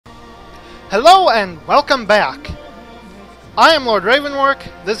Hello and welcome back! I am Lord Revonworc.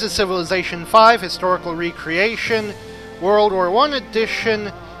 This is Civilization V Historical Recreation, World War I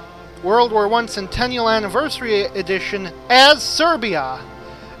Edition, World War I Centennial Anniversary Edition as Serbia.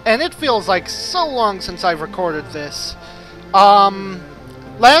 And it feels like so long since I've recorded this.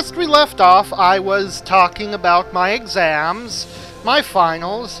 Last we left off, I was talking about my exams, my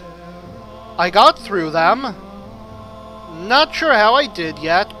finals. I got through them. Not sure how I did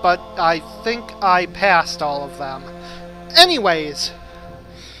yet, but I think I passed all of them. Anyways,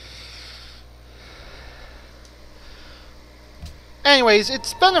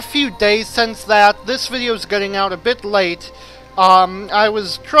 it's been a few days since that. This video's getting out a bit late. I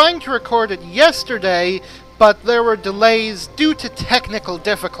was trying to record it yesterday, but there were delays due to technical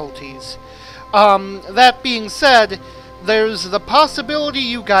difficulties. That being said, there's the possibility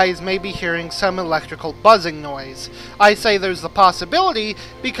you guys may be hearing some electrical buzzing noise. I say there's the possibility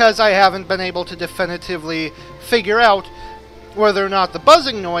because I haven't been able to definitively figure out whether or not the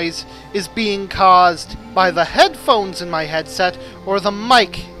buzzing noise is being caused by the headphones in my headset or the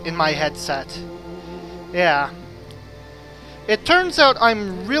mic in my headset. Yeah. It turns out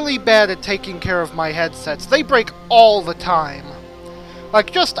I'm really bad at taking care of my headsets. They break all the time.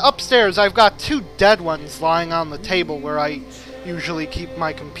 Like, just upstairs, I've got 2 dead ones lying on the table where I usually keep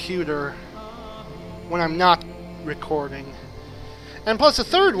my computer when I'm not recording. And plus a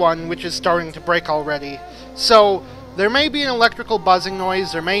 3rd one, which is starting to break already. So, there may be an electrical buzzing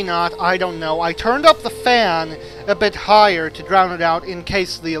noise, there may not, I don't know. I turned up the fan a bit higher to drown it out in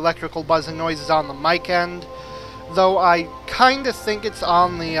case the electrical buzzing noise is on the mic end. Though I kinda think it's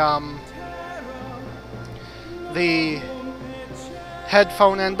on the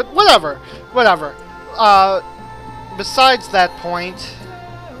headphone end, but whatever. Besides that point,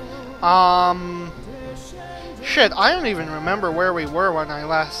 shit, I don't even remember where we were when I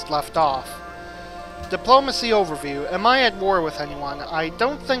last left off. Diplomacy overview. Am I at war with anyone? I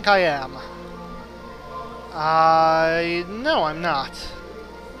don't think I am. No, I'm not.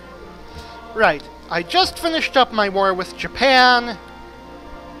 Right. I just finished up my war with Japan,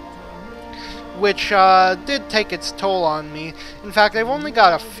 which did take its toll on me. In fact, I've only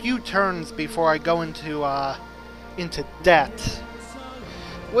got a few turns before I go into debt,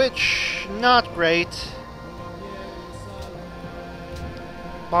 which not great.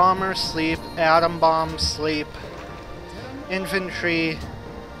 Bomber sleep, atom bomb sleep, infantry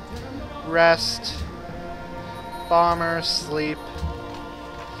rest, bomber sleep,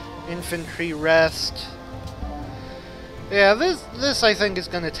 infantry rest. Yeah, this I think is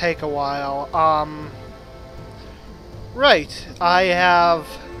going to take a while. Right, I have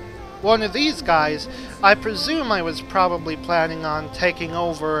one of these guys. I presume I was probably planning on taking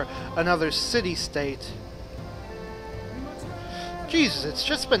over another city-state. Jesus, it's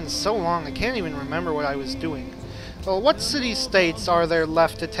just been so long, I can't even remember what I was doing. Well, what city-states are there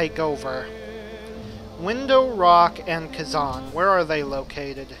left to take over? Window Rock and Kazan. Where are they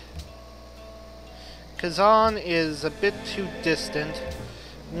located? Kazan is a bit too distant.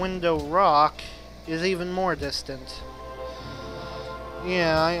 Window Rock is even more distant.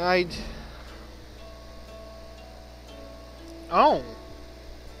 Yeah, I'd... Oh!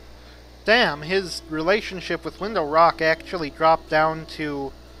 Damn, his relationship with Window Rock actually dropped down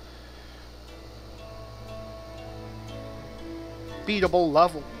to beatable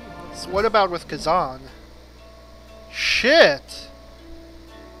level. So what about with Kazan? Shit!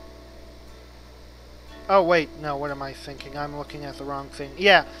 Oh, wait, no, what am I thinking? I'm looking at the wrong thing.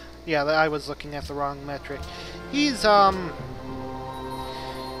 Yeah, I was looking at the wrong metric. He's,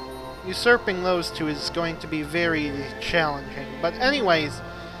 usurping those 2 is going to be very challenging. But anyways,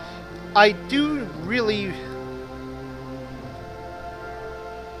 I do really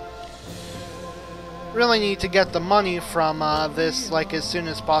need to get the money from this, like, as soon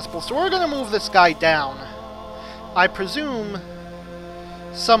as possible. So we're gonna move this guy down. I presume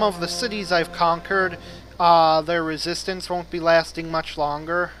some of the cities I've conquered, their resistance won't be lasting much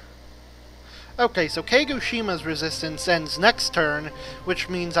longer. Okay, so Kagoshima resistance ends next turn, which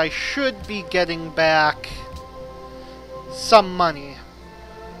means I should be getting back some money.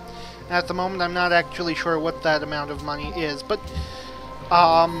 At the moment, I'm not actually sure what that amount of money is, but,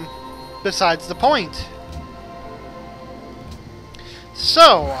 besides the point.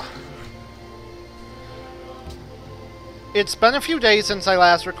 So, it's been a few days since I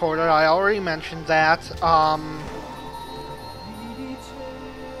last recorded. I already mentioned that.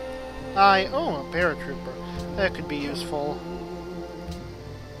 Oh, a paratrooper. That could be useful.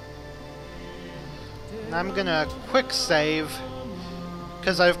 I'm gonna quick save,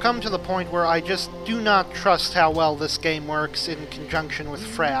 because I've come to the point where I just do not trust how well this game works in conjunction with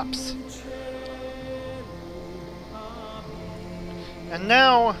fraps. And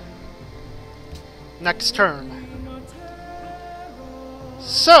now, next turn.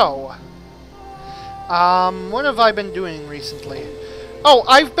 So, what have I been doing recently? Oh,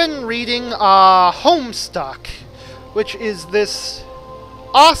 I've been reading Homestuck, which is this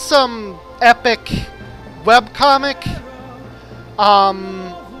awesome, epic webcomic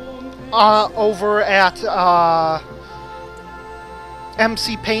over at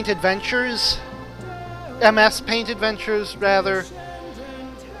MC Paint Adventures. MS Paint Adventures, rather.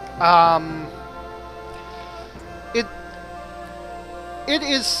 It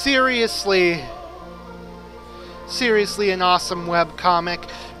is seriously an awesome webcomic,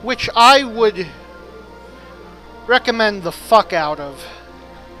 which I would recommend the fuck out of.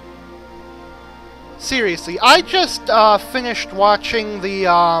 Seriously, I just finished watching the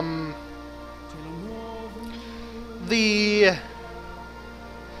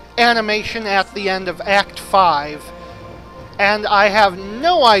animation at the end of Act 5, and I have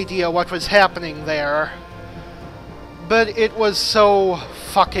no idea what was happening there, but it was so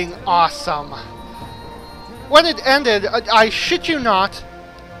fucking awesome. When it ended, I shit you not,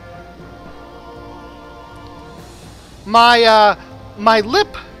 my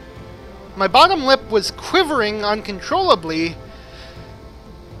bottom lip was quivering uncontrollably,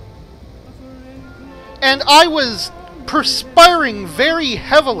 and I was perspiring very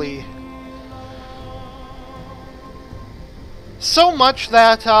heavily. So much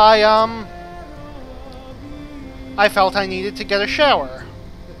that I felt I needed to get a shower.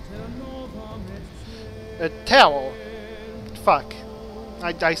 A towel. Fuck.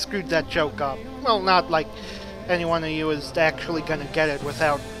 I screwed that joke up. Well, not like any one of you is actually gonna get it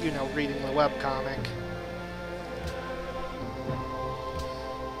without, you know, reading the webcomic.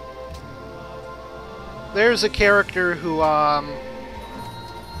 There's a character who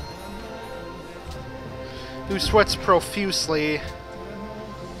sweats profusely.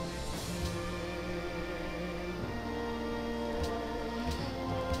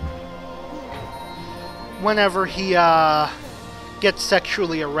 Whenever he gets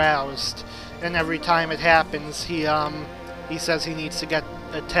sexually aroused, and every time it happens, he says he needs to get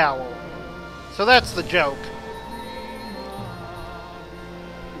a towel. So that's the joke.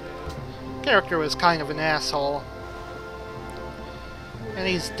 Character was kind of an asshole, and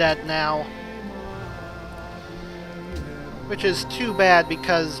he's dead now, which is too bad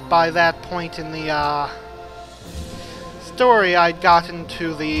because by that point in the story, I'd gotten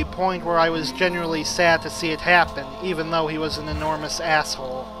to the point where I was genuinely sad to see it happen, even though he was an enormous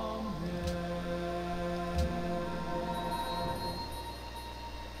asshole.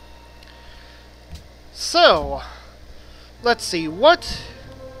 So, let's see, what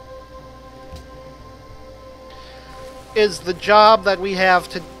is the job that we have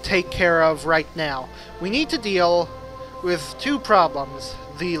to take care of right now? We need to deal with two problems: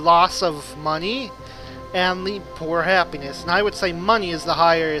 the loss of money and the poor happiness. And I would say money is the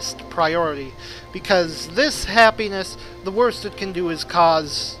highest priority, because this happiness, the worst it can do is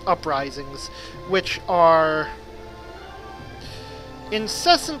cause uprisings, which are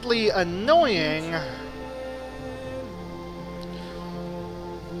incessantly annoying,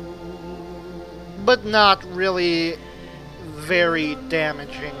 but not really very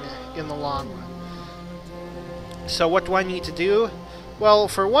damaging in the long run. So what do I need to do? Well,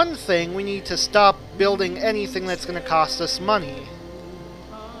 for one thing, we need to stop building anything that's going to cost us money.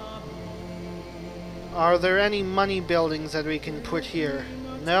 Are there any money buildings that we can put here?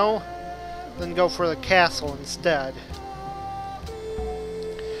 No? Then go for the castle instead.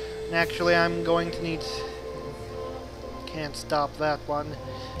 And actually, I'm going to need... Can't stop that one.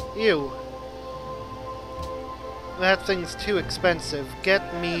 Ew. That thing's too expensive.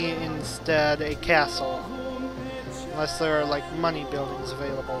 Get me instead a castle. Unless there are, like, money buildings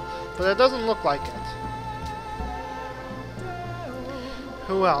available. But it doesn't look like it.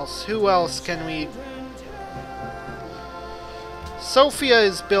 Who else? Who else can we... Sophia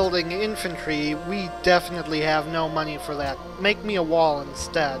is building infantry. We definitely have no money for that. Make me a wall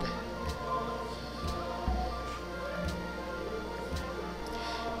instead.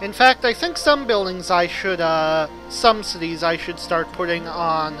 In fact, I think some buildings I should, some cities I should start putting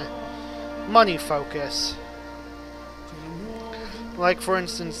on money focus. Like, for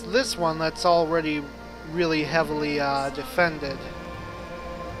instance, this one that's already really heavily defended.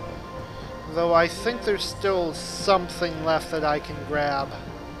 Though I think there's still something left that I can grab.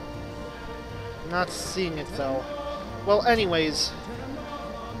 I'm not seeing it, though. Well, anyways.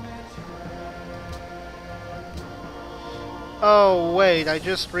 Oh, wait, I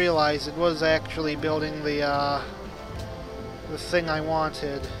just realized it was actually building the thing I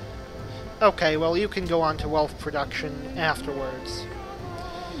wanted. Okay, well, you can go on to wealth production afterwards.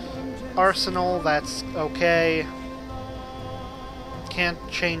 Arsenal, that's okay. Can't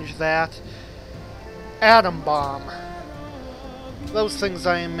change that. Atom bomb. Those things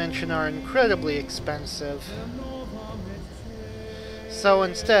I mentioned are incredibly expensive. So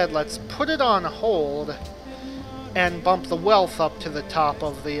instead, let's put it on hold and bump the wealth up to the top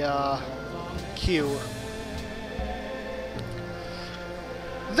of the queue.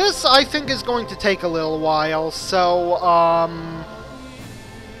 This, I think, is going to take a little while, so,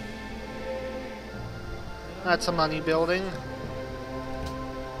 that's a money building.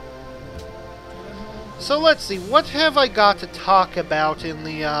 So let's see, what have I got to talk about in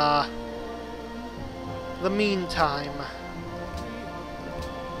the meantime?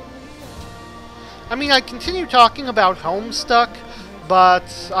 I mean, I continue talking about Homestuck,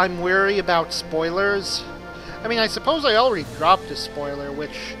 but I'm wary about spoilers. I mean, I suppose I already dropped a spoiler,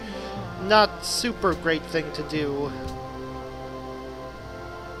 which, not super great thing to do.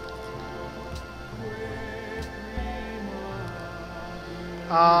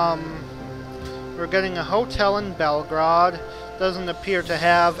 We're getting a hotel in Belgrade. Doesn't appear to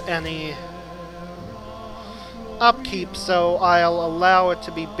have any upkeep, so I'll allow it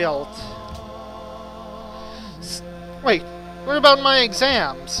to be built. Wait, what about my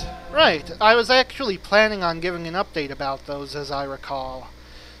exams? Right, I was actually planning on giving an update about those, as I recall.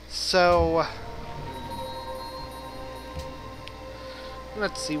 So,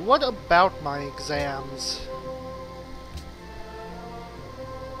 let's see, what about my exams?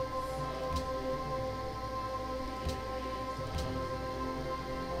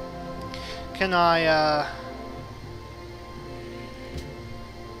 Can I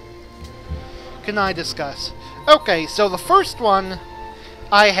discuss? Okay, so the first one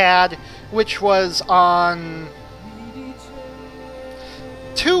I had, which was on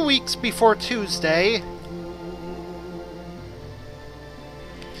 2 weeks before Tuesday,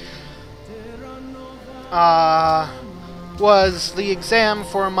 was the exam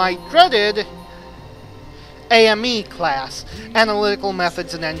for my dreaded AME class, Analytical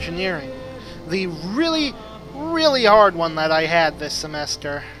Methods in Engineering. The really, really hard one that I had this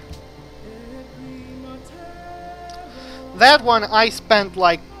semester. That one I spent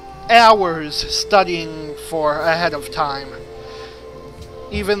like hours studying for ahead of time.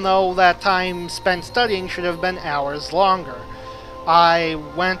 Even though that time spent studying should have been hours longer. I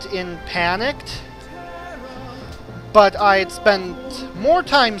went in panicked, but I had spent more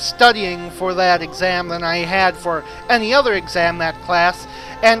time studying for that exam than I had for any other exam that class,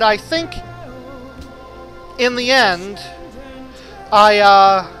 and I think in the end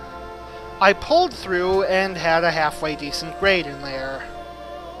I pulled through and had a halfway decent grade in there.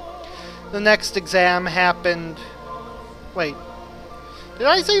 The next exam happened... Wait. Did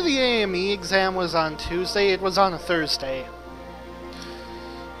I say the AME exam was on Tuesday? It was on a Thursday.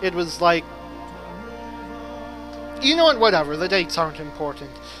 It was like... You know what, whatever, the dates aren't important.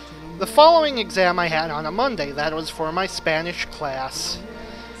 The following exam I had on a Monday. That was for my Spanish class.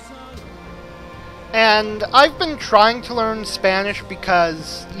 And I've been trying to learn Spanish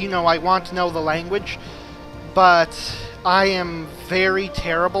because, you know, I want to know the language, but I am very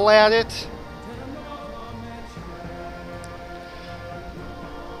terrible at it.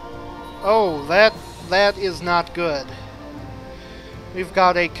 Oh, that is not good. We've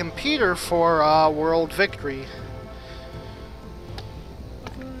got a computer for world victory.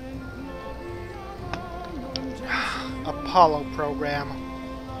 Apollo program.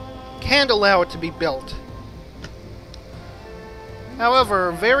 Can't allow it to be built.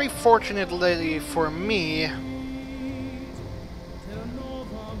 However, very fortunately for me,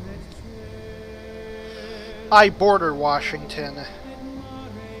 I border Washington.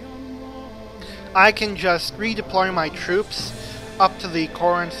 I can just redeploy my troops up to the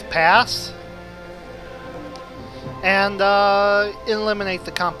Corinth Pass and eliminate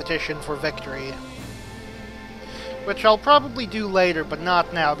the competition for victory. Which I'll probably do later, but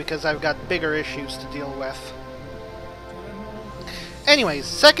not now, because I've got bigger issues to deal with. Anyways,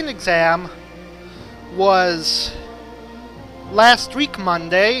 second exam was last week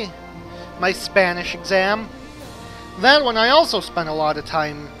Monday, my Spanish exam. That one I also spent a lot of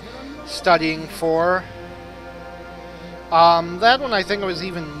time studying for. That one I think I was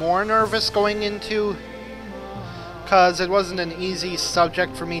even more nervous going into, because it wasn't an easy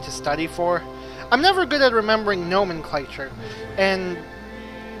subject for me to study for. I'm never good at remembering nomenclature, and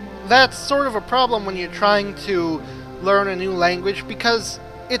that's sort of a problem when you're trying to learn a new language, because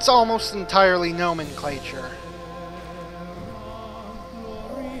it's almost entirely nomenclature.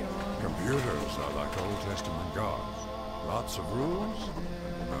 Computers are like Old Testament gods. Lots of rules,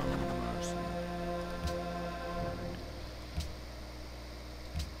 no mercy.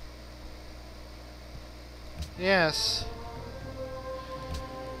 Yes.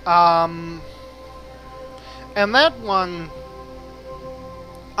 And that one,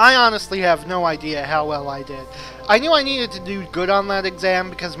 I honestly have no idea how well I did. I knew I needed to do good on that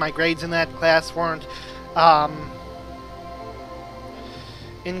exam because my grades in that class weren't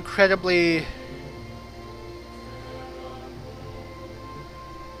incredibly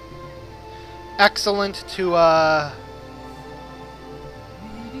excellent to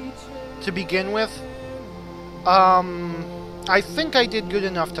begin with. I think I did good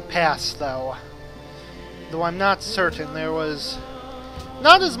enough to pass, though I'm not certain. There was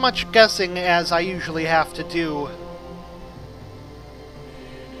not as much guessing as I usually have to do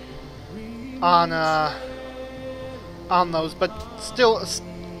on those, but still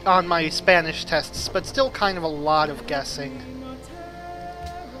on my Spanish tests, but still kind of a lot of guessing.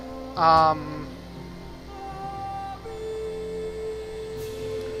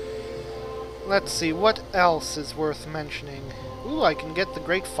 Let's see, what else is worth mentioning? Ooh, I can get the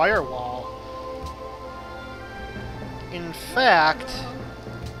Great Firewall. In fact,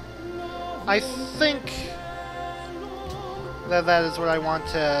 I think that is what I want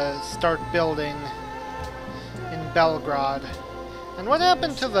to start building in Belgrade. And what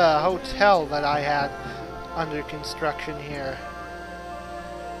happened to the hotel that I had under construction here?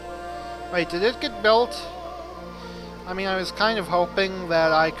 Wait, did it get built? I mean, I was kind of hoping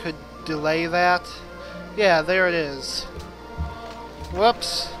that I could delay that. Yeah, there it is.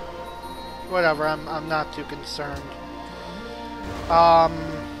 Whoops. Whatever, I'm not too concerned.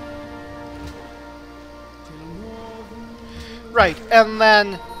 Right, and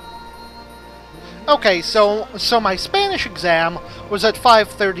then... Okay, so my Spanish exam was at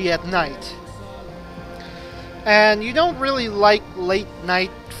 5:30 at night. And you don't really like late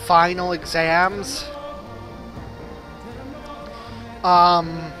night final exams.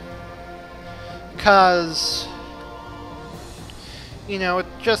 Because, you know, it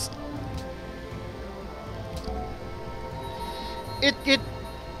just... It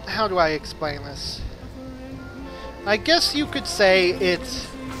how do I explain this? I guess you could say it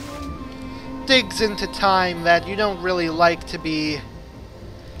digs into time that you don't really like to be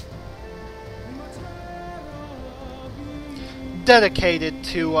dedicated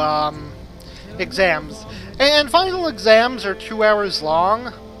to exams. And final exams are 2 hours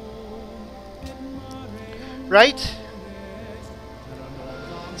long, right?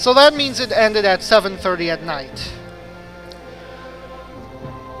 So that means it ended at 7:30 at night.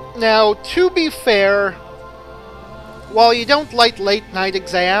 Now, to be fair, while you don't like late night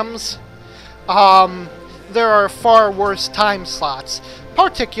exams, there are far worse time slots,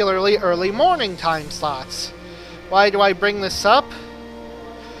 particularly early morning time slots. Why do I bring this up?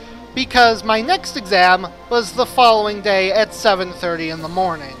 Because my next exam was the following day at 7:30 in the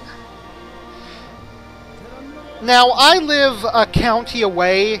morning. Now, I live a county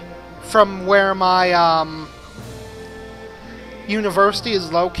away from where my university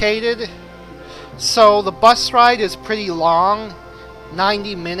is located, so the bus ride is pretty long,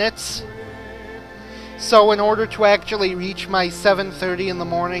 90 minutes. So in order to actually reach my 7:30 in the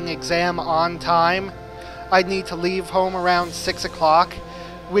morning exam on time, I'd need to leave home around 6 o'clock,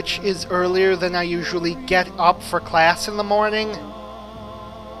 which is earlier than I usually get up for class in the morning.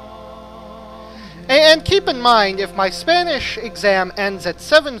 And keep in mind, if my Spanish exam ends at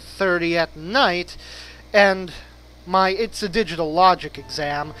 7:30 at night, and it's a digital logic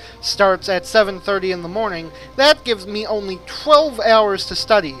exam, starts at 7:30 in the morning, that gives me only 12 hours to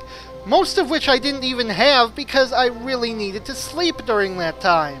study, most of which I didn't even have because I really needed to sleep during that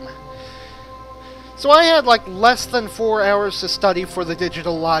time. So I had like less than 4 hours to study for the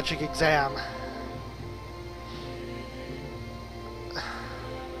digital logic exam.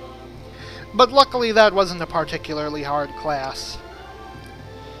 But luckily that wasn't a particularly hard class.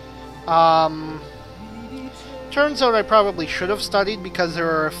 Turns out I probably should have studied because there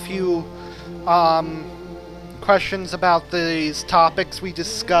are a few questions about these topics we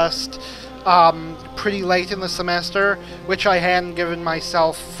discussed pretty late in the semester, which I hadn't given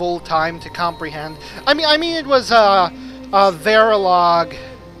myself full time to comprehend. I mean it was a Verilog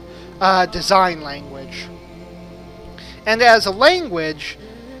design language. And as a language,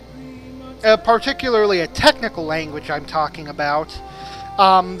 particularly a technical language I'm talking about,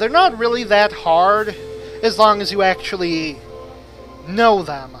 they're not really that hard as long as you actually know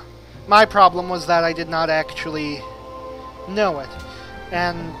them. My problem was that I did not actually know it.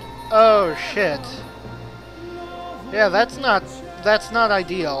 And oh shit. Yeah, that's not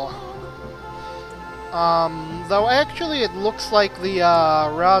ideal. Though actually it looks like the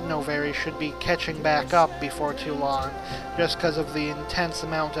Rodnovary should be catching back up before too long, just because of the intense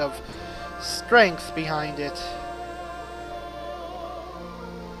amount of strength behind it.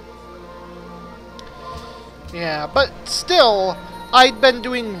 Yeah, but still, I'd been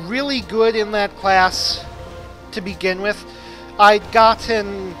doing really good in that class to begin with. I'd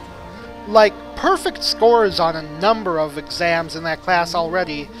gotten, like, perfect scores on a number of exams in that class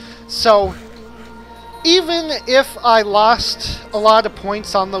already. So, even if I lost a lot of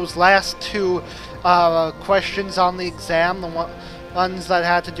points on those last two questions on the exam, the ones that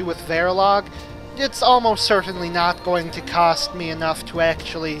had to do with Verilog, it's almost certainly not going to cost me enough to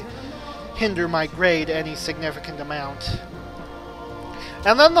actually hinder my grade any significant amount.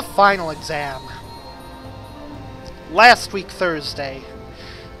 And then the final exam. Last week, Thursday.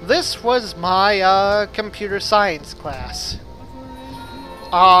 This was my computer science class.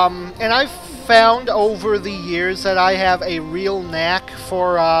 And I've found over the years that I have a real knack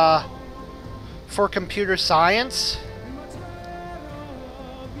for computer science.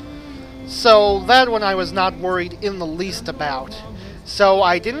 So that one I was not worried in the least about. So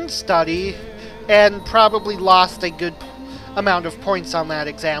I didn't study, and probably lost a good amount of points on that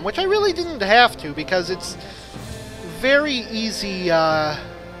exam, which I really didn't have to, because it's very easy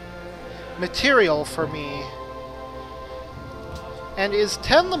material for me. And is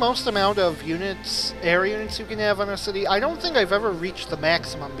 10 the most amount of units, air units you can have on a city? I don't think I've ever reached the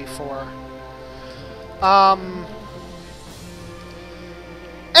maximum before.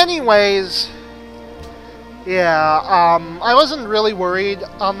 Anyways, yeah, I wasn't really worried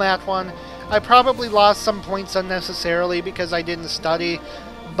on that one. I probably lost some points unnecessarily because I didn't study,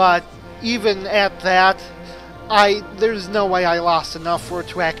 but even at that, there's no way I lost enough for it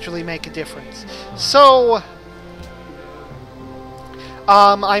to actually make a difference. So,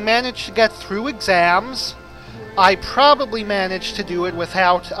 I managed to get through exams. I probably managed to do it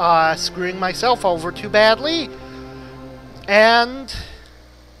without screwing myself over too badly. And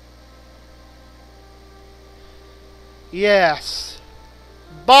yes,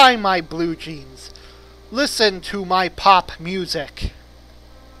 buy my blue jeans. Listen to my pop music.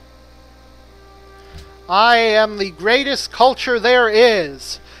 I am the greatest culture there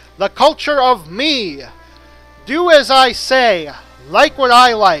is. The culture of me. Do as I say. Like what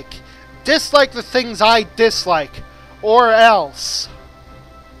I like. Dislike the things I dislike. Or else.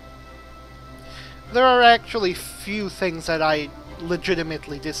 There are actually few things that I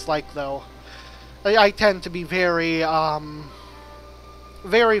legitimately dislike, though. I tend to be very,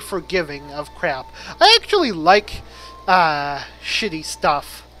 very forgiving of crap. I actually like, shitty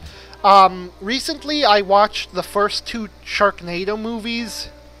stuff. Recently I watched the first two Sharknado movies,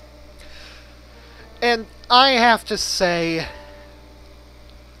 and I have to say,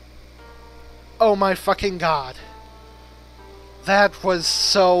 oh my fucking god, that was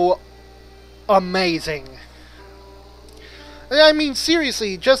so amazing. I mean,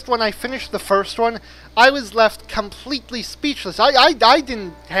 seriously, just when I finished the first one, I was left completely speechless. I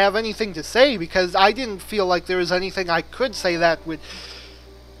didn't have anything to say, because I didn't feel like there was anything I could say that would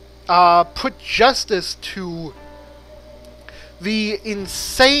put justice to the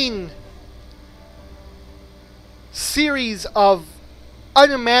insane series of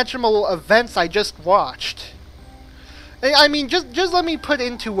unimaginable events I just watched. I mean, just let me put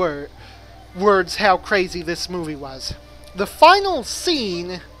into words how crazy this movie was. The final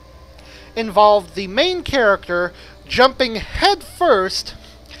scene involved the main character jumping headfirst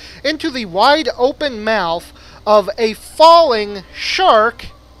into the wide open mouth of a falling shark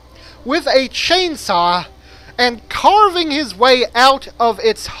with a chainsaw and carving his way out of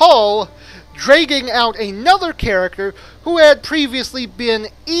its hull, dragging out another character who had previously been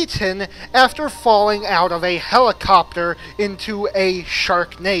eaten after falling out of a helicopter into a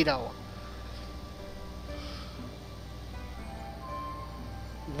Sharknado.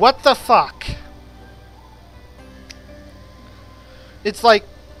 What the fuck? It's like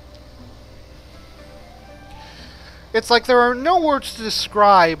there are no words to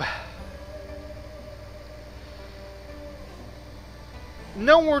describe.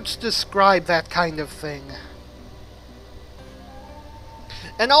 No words to describe that kind of thing.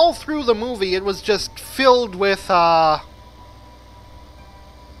 And all through the movie, it was just filled with,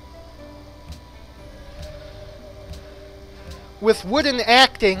 wooden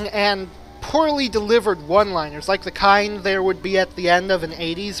acting and poorly delivered one-liners, like the kind there would be at the end of an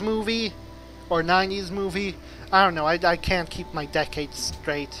 80s movie, or 90s movie. I don't know, I can't keep my decades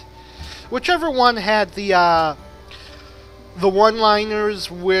straight. Whichever one had the one-liners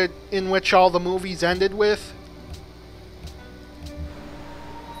in which all the movies ended with.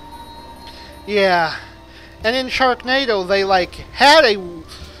 Yeah. And in Sharknado, they,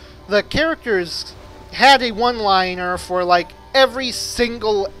 the characters had a one-liner for, every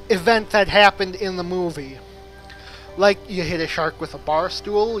single event that happened in the movie. Like, you hit a shark with a bar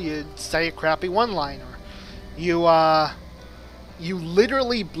stool, you say a crappy one-liner. You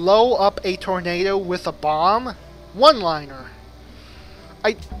literally blow up a tornado with a bomb, one-liner.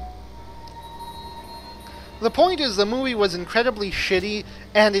 The point is, the movie was incredibly shitty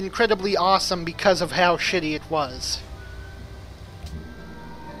and incredibly awesome because of how shitty it was.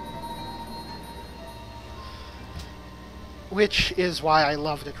 Which is why I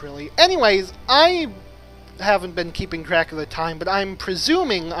loved it, really. Anyways, I haven't been keeping track of the time, but I'm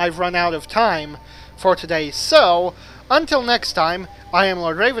presuming I've run out of time for today. So, until next time, I am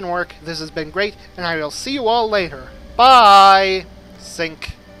Lord Revonworc, this has been great, and I will see you all later. Bye!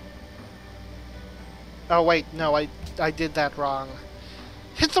 Sync. Oh wait, no, I did that wrong.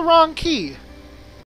 Hit the wrong key!